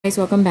Guys,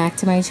 welcome back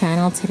to my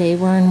channel. Today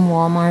we're in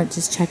Walmart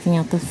just checking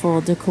out the fall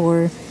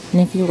decor,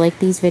 and if you like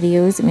these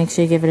videos, make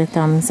sure you give it a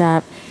thumbs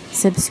up,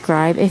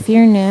 subscribe if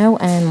you're new,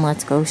 and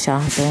let's go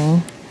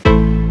shopping.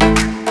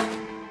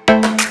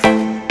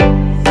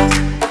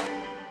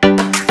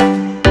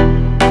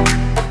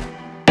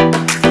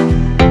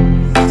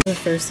 The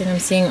first thing I'm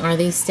seeing are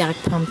these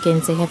stacked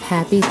pumpkins. They have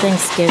Happy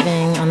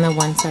Thanksgiving on the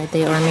one side.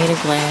 They are made of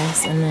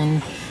glass, and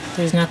then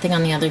there's nothing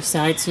on the other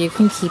side, so you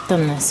can keep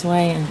them this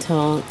way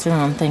until it's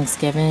around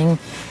Thanksgiving.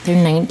 They're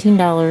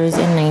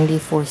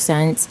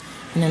 $19.94,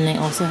 and then they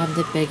also have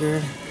the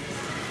bigger,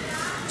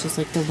 just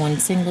like the one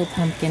single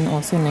pumpkin,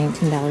 also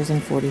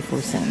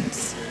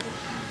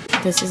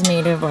 $19.44. This is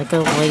made of like a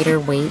lighter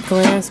weight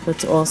glass, but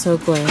it's also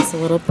glass. A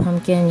little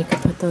pumpkin, you could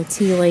put the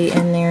tea light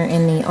in there,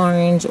 in the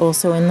orange,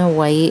 also in the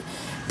white.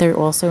 They're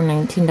also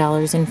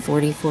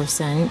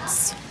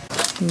 $19.44.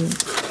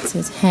 It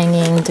says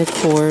hanging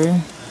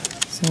decor.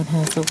 So it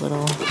has a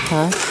little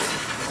cup,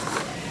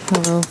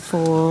 Hello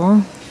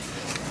Fall,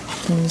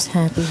 there's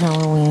Happy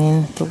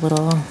Halloween, the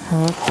little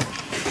hook,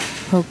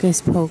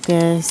 Hocus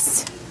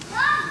Pocus,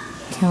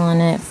 Killing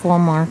It, Fall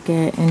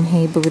Market, and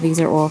Hey Boo. These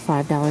are all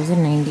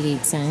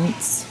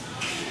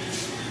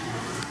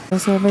 $5.98.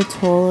 Also have a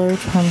taller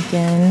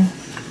pumpkin,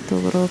 the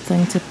little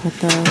thing to put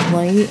the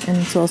light, and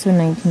it's also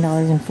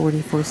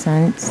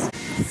 $19.44.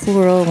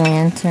 Floral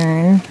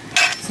lantern,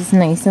 this is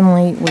nice and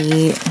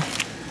lightweight.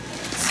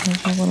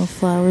 There's the little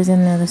flowers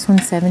in there. This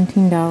one's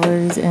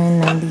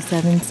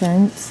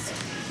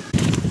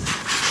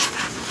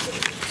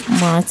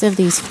 $17.97. Lots of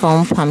these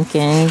foam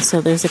pumpkins.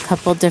 So there's a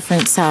couple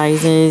different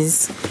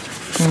sizes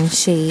and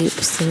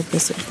shapes. There's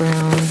this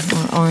brown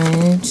or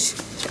orange.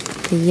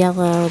 The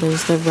yellow.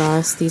 There's the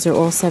rust. These are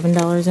all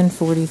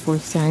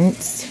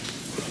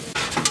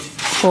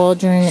 $7.44.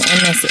 Cauldron and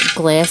this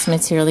glass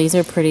material. These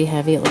are pretty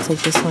heavy. It looks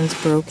like this one's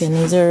broken.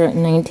 These are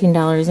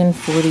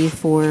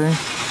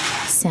 $19.44.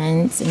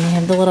 And they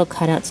have the little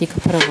cutout so you can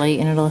put a light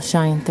and it'll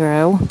shine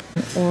through.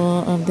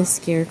 All of the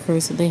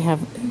scarecrows, so they have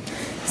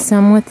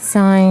some with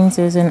signs.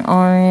 There's an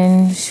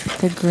orange with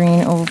the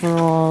green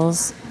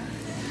overalls,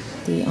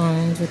 the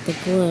orange with the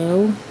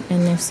glow,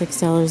 and they're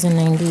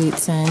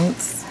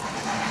 $6.98.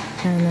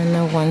 And then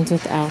the ones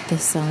without the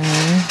sign.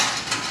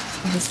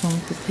 So this one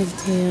with the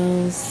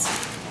pigtails,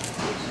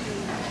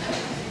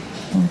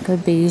 like a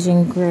beige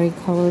and gray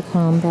color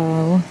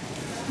combo.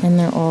 And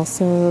they're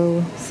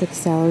also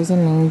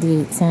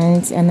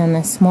 $6.98. And then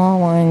the small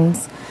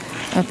ones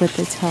up at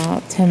the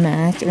top to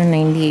match are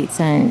 98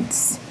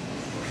 cents.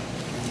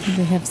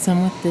 They have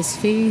some with this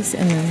face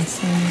and then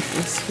some with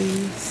this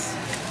face.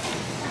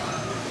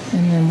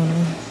 And then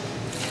little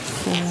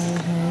flower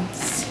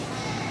heads.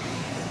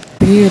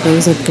 Pretty are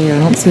those up there. I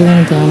don't see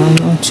them down. I'm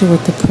not sure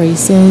what the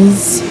price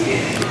is.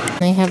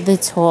 They have the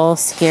tall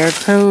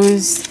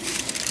scarecrows.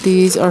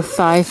 These are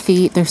 5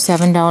 feet. They're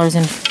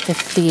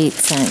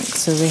 $7.58.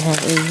 So they have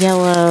a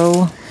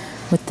yellow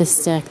with the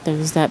stick.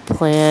 There's that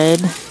plaid.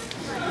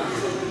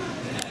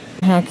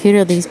 How cute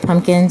are these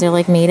pumpkins? They're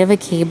like made of a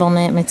cable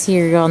knit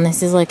material, and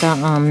this is like a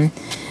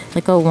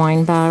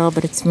wine bottle,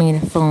 but it's made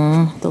of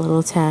foam. The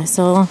little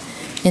tassel.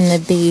 In the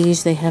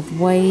beige, they have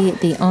white,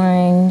 the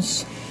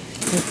orange.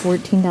 They're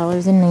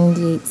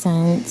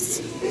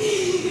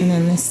 $14.98. And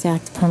then the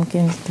stacked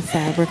pumpkins, the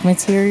fabric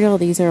material.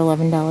 These are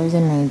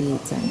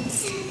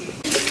 $11.98.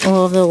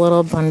 All of the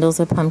little bundles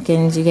of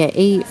pumpkins, you get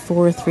 8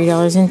 for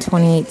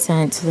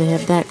 $3.28. So they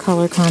have that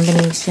color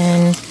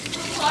combination.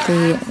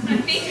 The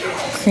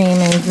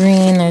cream and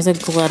green, there's a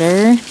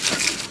glitter.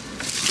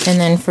 And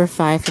then for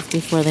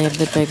 $5.54 they have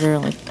the bigger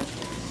like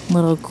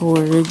little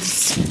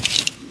gourds.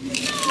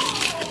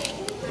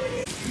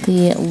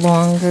 The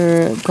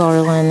longer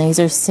garland, these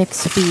are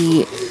 6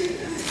 feet.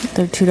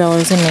 They're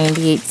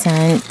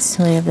 $2.98.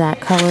 So they have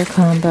that color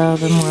combo,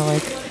 the more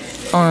like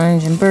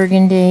orange and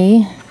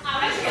burgundy.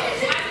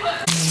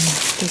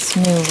 This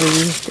new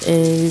wreath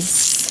is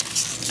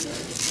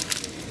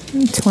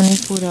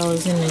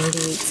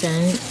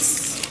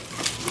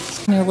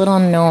 $24.98. Your little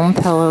gnome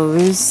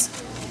pillows.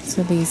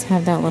 So these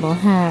have that little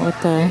hat with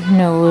the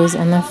nose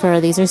and the fur.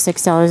 These are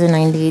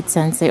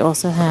 $6.98. They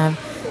also have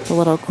the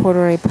little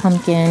corduroy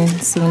pumpkin,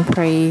 same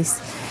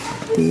price.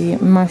 The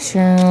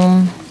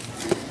mushroom.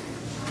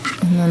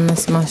 And then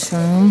this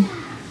mushroom.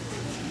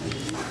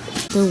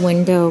 The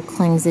window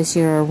clings this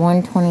year are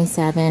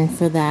 $127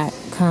 for that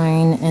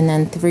kind, and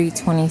then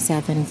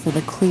 $327 for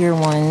the clear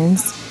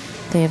ones.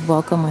 They have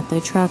Welcome with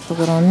the Truck, the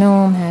little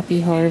gnome,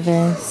 Happy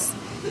Harvest,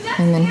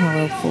 and then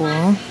Hello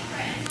Fall.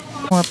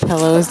 More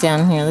pillows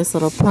down here. This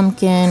little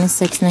pumpkin is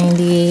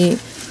 $6.98.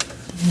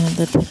 They have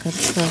the pickup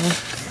truck.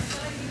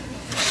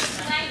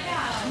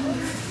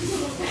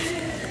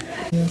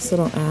 And this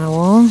little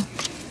owl.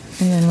 And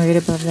then right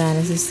above that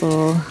is this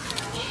little,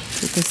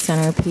 with the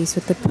centerpiece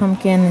with the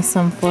pumpkin, the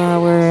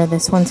sunflower.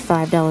 This one's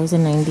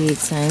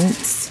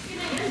 $5.98.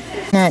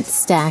 That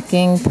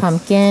stacking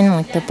pumpkin,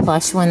 like the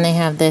plush one, they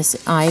have this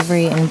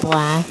ivory and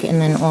black, and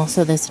then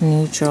also this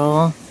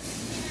neutral.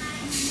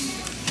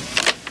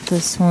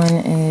 This one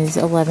is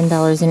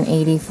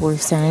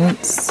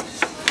 $11.84.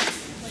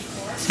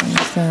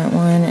 that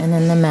one. And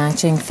then the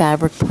matching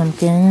fabric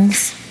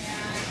pumpkins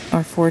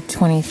are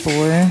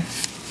 $4.24.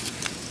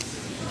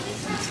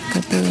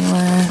 Got the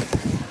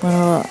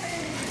little,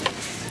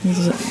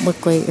 these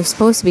look like they're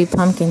supposed to be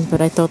pumpkins,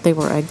 but I thought they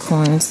were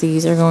acorns.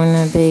 These are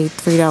going to be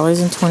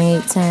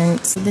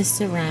 $3.28. The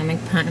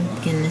ceramic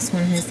pumpkin, this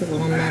one has the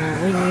little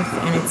metal leaf,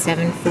 and it's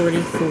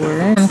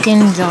 $7.44.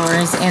 Pumpkin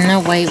jars in the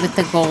white with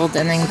the gold,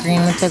 and then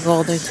green with the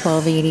gold are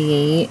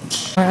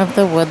 $12.88. More of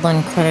the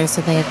woodland critters,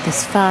 so they have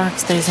this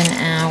fox, there's an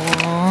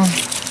owl,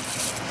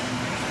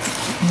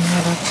 and a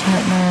little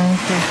chipmunk,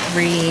 they're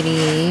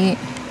 $3.88.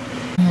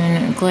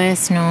 And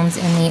glass gnomes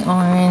in the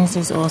orange.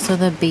 There's also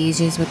the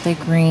beiges with the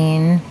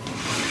green.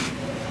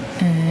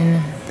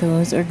 And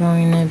those are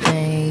going to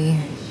be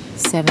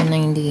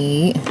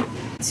 $7.98.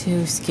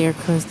 Two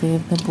scarecrows. They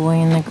have the boy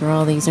and the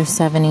girl. These are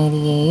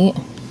 $7.88.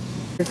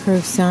 Scarecrow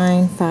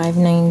sign,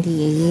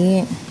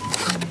 $5.98.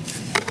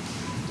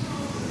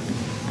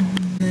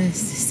 This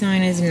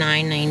sign is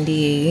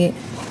 $9.98.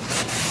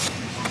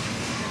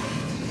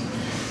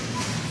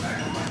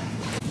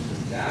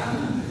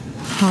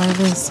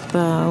 Harvest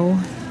bow.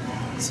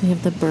 So you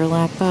have the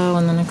burlap bow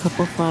and then a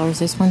couple flowers.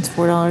 This one's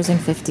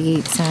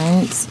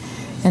 $4.58.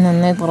 And then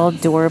the little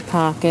door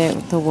pocket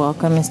with the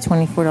welcome is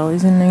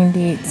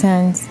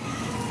 $24.98.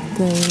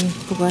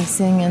 The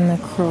blessing and the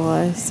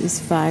cross is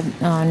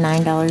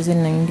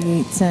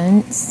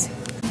 $9.98.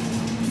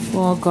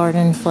 Fall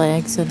garden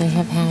flag. So they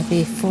have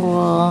happy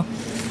fall,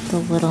 the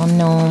little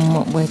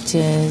gnome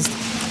witches,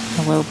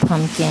 a little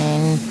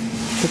pumpkin,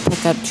 the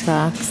pickup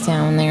trucks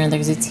down there.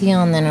 There's a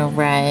teal and then a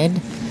red.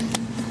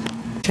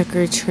 Trick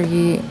or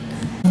treat.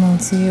 I don't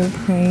see your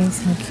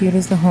praise. How cute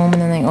is the home?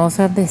 And then they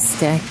also have this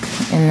stick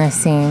in the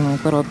same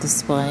like little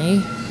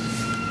display.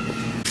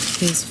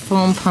 These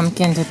foam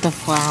pumpkins with the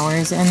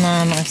flowers in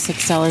them are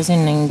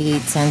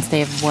 $6.98. They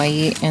have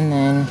white and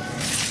then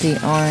the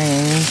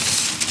orange.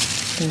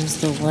 There's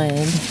the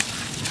lid.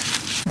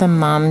 The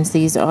mums,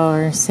 these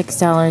are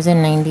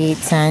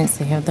 $6.98.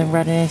 They have the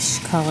reddish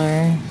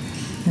color.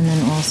 And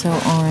then also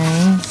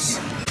orange.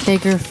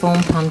 Bigger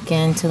foam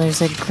pumpkin. So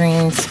there's a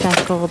green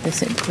speckle.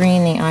 This is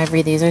green, the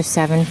ivory. These are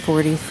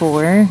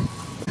 $7.44.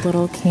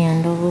 Little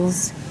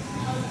candles.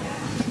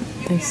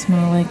 They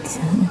smell like,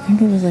 I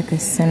think it was like a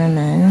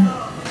cinnamon.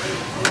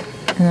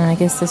 And then I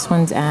guess this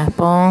one's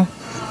apple.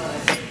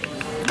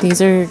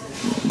 These are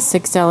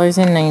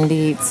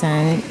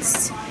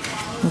 $6.98.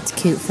 That's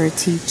cute for a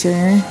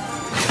teacher.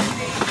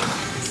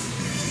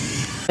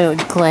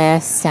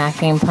 Glass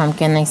stacking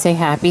pumpkin. They say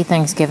Happy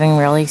Thanksgiving,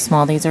 really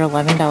small. These are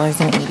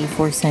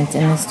 $11.84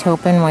 in this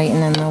taupe and white,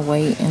 and then the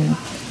white and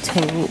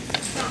taupe.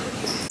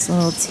 This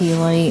little tea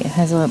light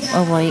has a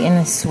light and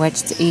a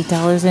switch. It's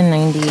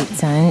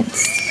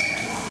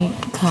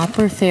 $8.98.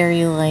 Copper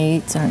fairy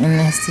lights are in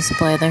this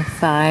display. They're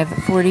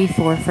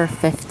 $5.44 for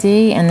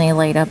 50, and they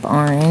light up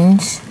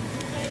orange.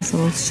 This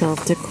little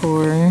shelf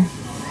decor,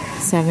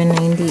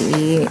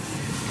 $7.98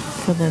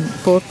 for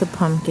both the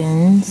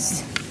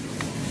pumpkins.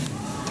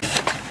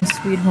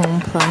 Sweet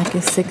Home plaque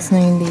is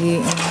 $6.98 and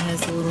it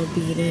has a little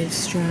beaded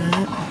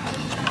strap.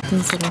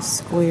 These little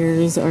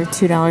squares are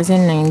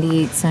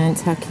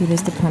 $2.98. How cute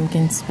is the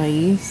pumpkin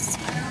spice?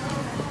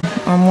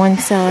 On one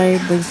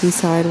side, leafy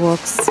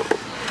sidewalks,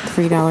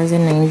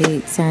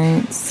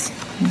 $3.98.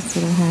 This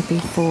little happy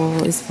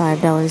full is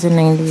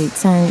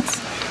 $5.98.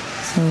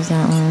 So is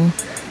that one.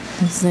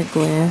 This is a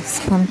glass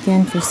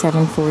pumpkin for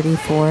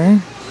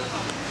 $7.44.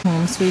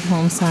 Home Sweet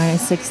Home sign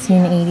is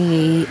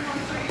 $16.88.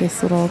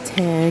 This little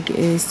tag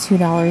is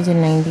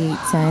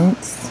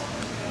 $2.98.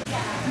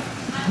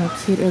 How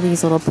cute are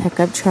these little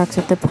pickup trucks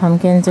with the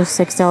pumpkins? They're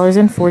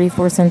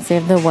 $6.44. They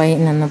have the white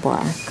and then the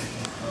black.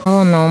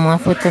 Oh no, I'm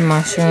left with the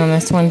mushroom.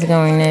 This one's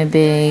going to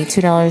be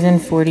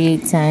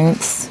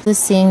 $2.48.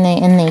 Just seeing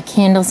in the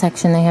candle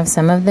section, they have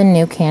some of the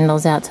new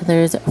candles out. So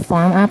there's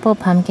Farm Apple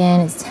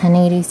Pumpkin. It's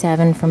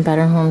 $10.87 from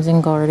Better Homes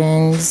and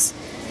Gardens.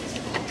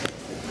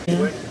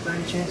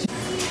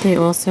 They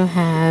also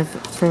have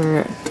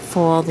for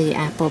fall the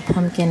apple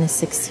pumpkin is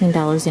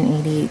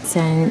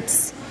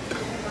 $16.88.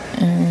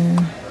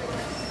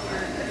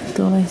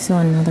 Thought I saw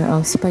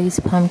another spice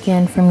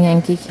pumpkin from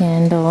Yankee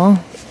Candle.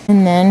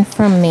 And then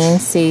from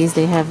Mainstays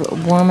they have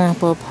warm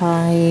apple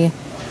pie.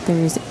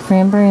 There's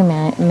cranberry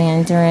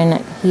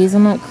mandarin,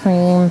 hazelnut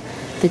cream.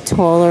 The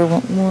taller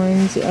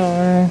ones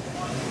are,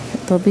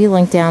 they'll be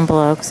linked down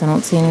below because I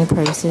don't see any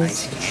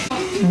prices.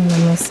 And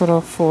then this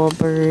little full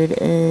bird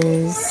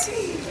is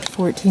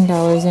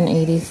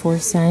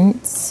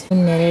 $14.84.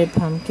 Knitted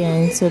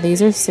pumpkin. So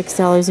these are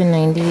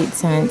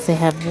 $6.98. They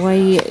have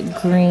white,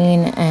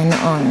 green, and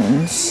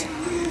orange.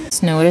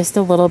 Just notice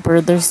the little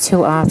bird. There's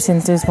two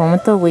options. There's one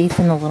with the leaf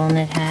and the little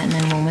knit hat, and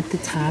then one with the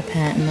top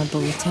hat and the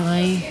bow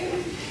tie.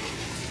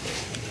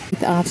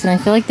 The option. I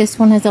feel like this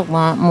one has a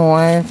lot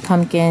more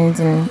pumpkins,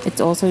 and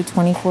it's also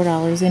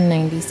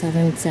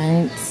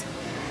 $24.97.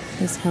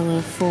 This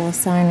Hello Fall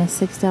sign is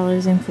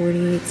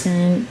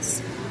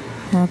 $6.48.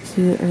 How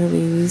cute are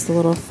these? The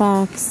little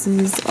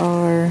foxes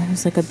are,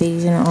 there's like a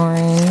beige and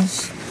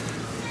orange.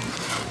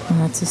 And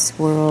that's a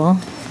squirrel.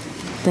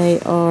 They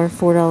are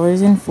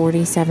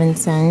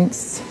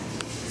 $4.47.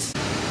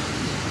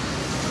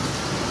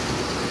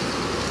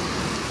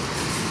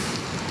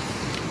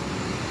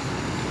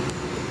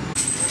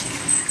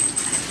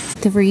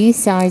 Three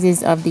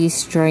sizes of these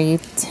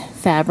striped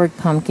fabric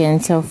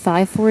pumpkins. So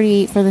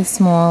 $5.48 for the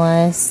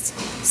smallest,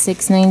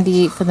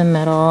 $6.98 for the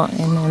middle,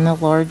 and then the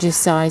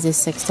largest size is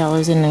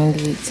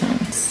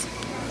 $6.98.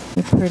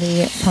 A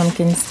pretty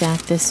pumpkin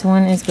stack. This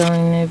one is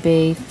going to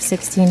be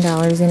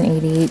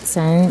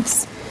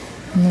 $16.88.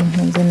 And then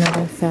here's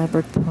another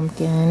fabric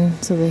pumpkin.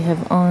 So they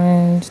have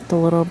orange, the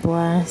little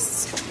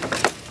blast,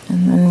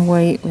 and then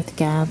white with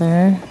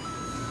gather.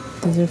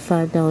 These are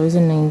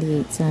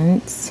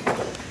 $5.98.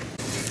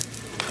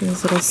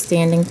 These little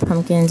standing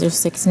pumpkins are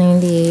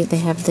 $6.98. They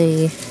have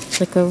the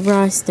like a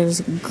rust.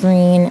 There's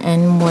green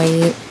and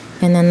white.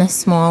 And then the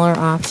smaller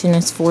option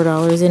is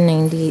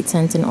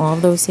 $4.98 in all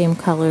of those same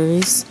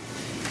colors.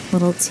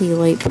 Little tea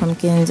light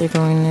pumpkins are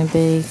going to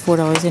be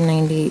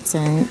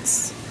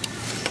 $4.98.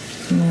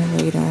 And they're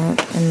laid up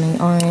in the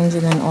orange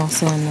and then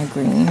also in the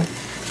green.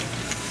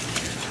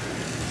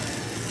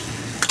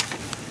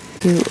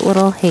 Cute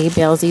little hay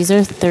bales. These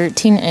are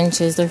 13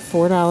 inches. They're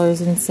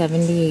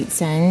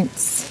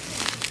 $4.78.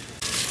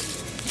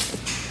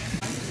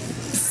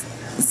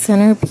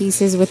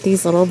 Centerpieces with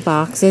these little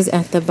boxes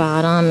at the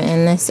bottom,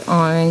 and this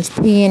orange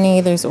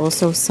peony. There's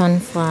also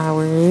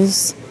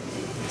sunflowers.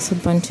 It's a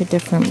bunch of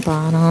different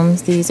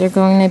bottoms. These are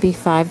going to be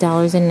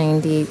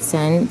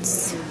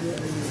 $5.98.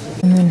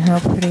 And then how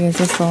pretty is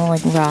this little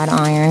like wrought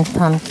iron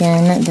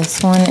pumpkin?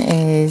 This one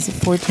is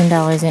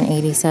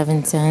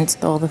 $14.87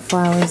 with all the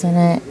flowers in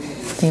it.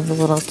 They have a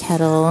little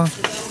kettle.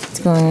 It's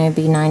going to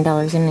be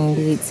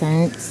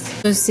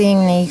 $9.98. So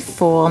seeing the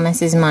full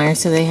Mrs. Meyer,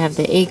 so they have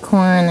the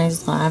acorn,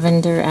 there's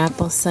lavender,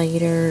 apple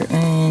cider,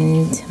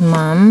 and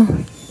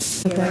mum.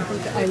 Okay.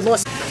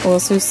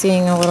 Also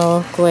seeing a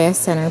little glass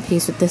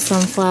centerpiece with the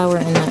sunflower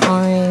and the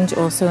orange,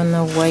 also in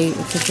the white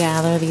with the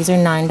gather. These are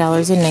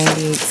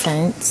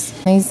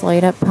 $9.98. These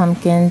light up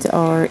pumpkins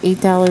are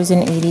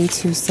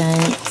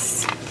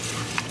 $8.82.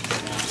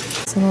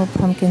 This little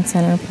pumpkin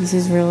centerpiece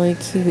is really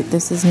cute.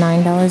 This is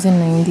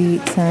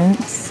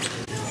 $9.98.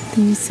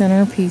 These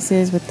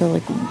centerpieces with the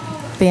like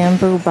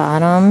bamboo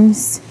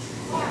bottoms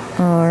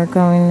are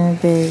going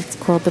to be, it's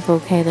called the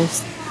bouquet.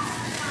 There's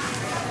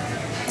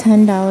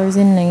 $10.98,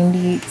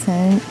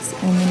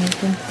 and then I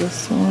think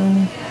this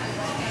one,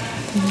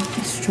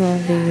 the straw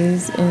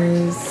vase,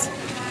 is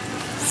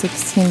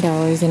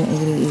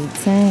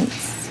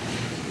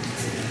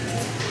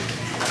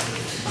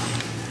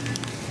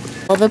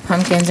 $16.88. All the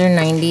pumpkins are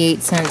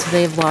 98 cents. So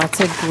they have lots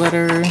of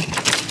glitter, a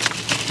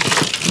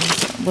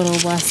little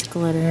less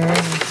glitter,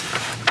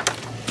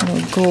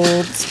 little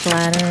gold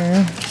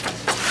splatter,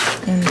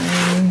 and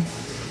then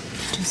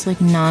just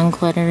like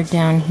non-glitter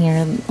down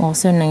here,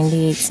 also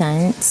 98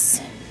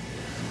 cents.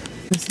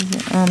 This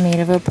is made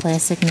of a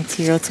plastic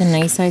material. It's a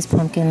nice size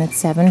pumpkin.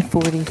 It's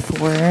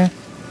 $7.44.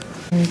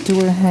 And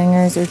door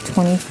hangers are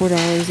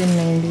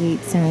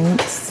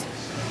 $24.98.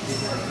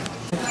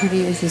 How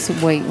pretty is this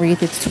white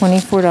wreath? It's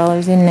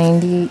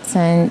 $24.98. I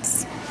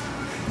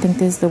think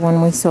this is the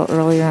one we saw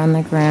earlier on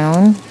the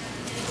ground.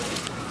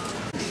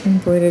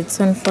 Embroidered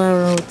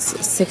sunflower, it's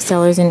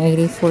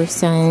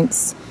 $6.84.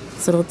 This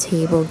little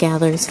table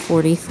gathers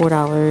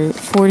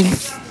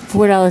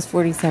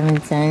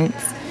 $44.47.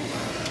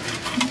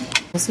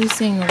 Also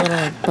seeing a little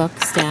like buck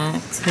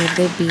stacks. They have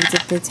the beads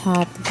at the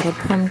top, the little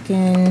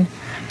pumpkin,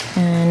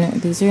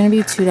 and these are going to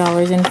be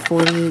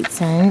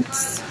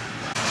 $2.48.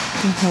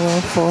 The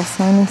Hello Fall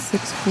sign is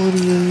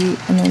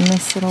 $6.48, and then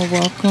this little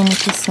welcome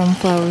with the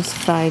sunflowers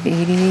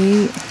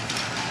 $5.88.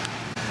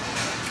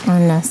 Our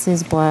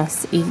Nest's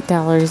Blast,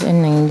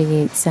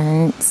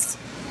 $8.98.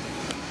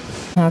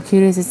 How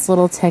cute is this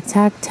little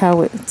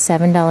tic-tac-toe at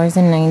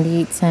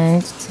 $7.98. It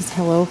says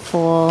Hello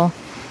Fall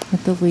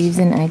with the leaves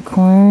and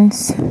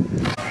acorns.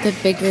 The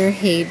bigger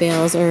hay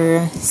bales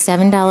are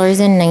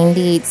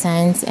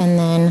 $7.98, and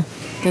then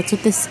that's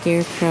what the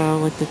scarecrow,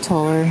 like the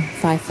taller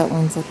 5-foot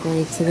ones look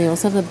like. So they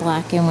also have the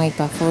black and white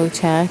buffalo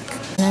check.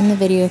 And then the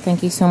video,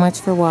 thank you so much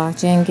for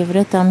watching. Give it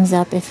a thumbs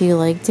up if you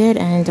liked it,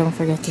 and don't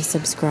forget to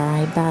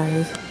subscribe.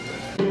 Bye.